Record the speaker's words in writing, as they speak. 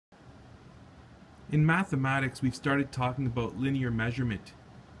In mathematics, we've started talking about linear measurement.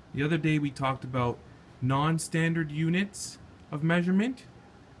 The other day we talked about non-standard units of measurement,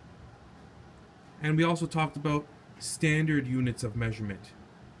 and we also talked about standard units of measurement.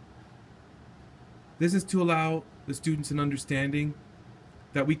 This is to allow the students an understanding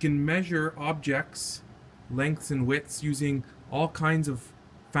that we can measure objects, lengths and widths, using all kinds of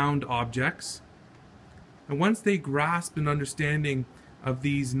found objects. And once they grasp an understanding of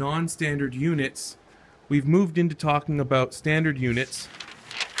these non-standard units, we've moved into talking about standard units,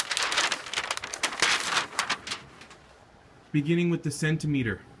 beginning with the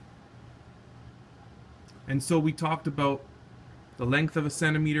centimeter. And so we talked about the length of a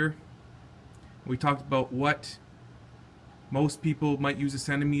centimeter. We talked about what most people might use a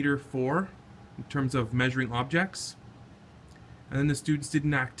centimeter for in terms of measuring objects. And then the students did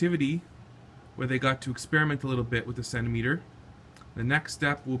an activity where they got to experiment a little bit with the centimeter. The next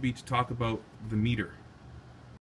step will be to talk about the meter.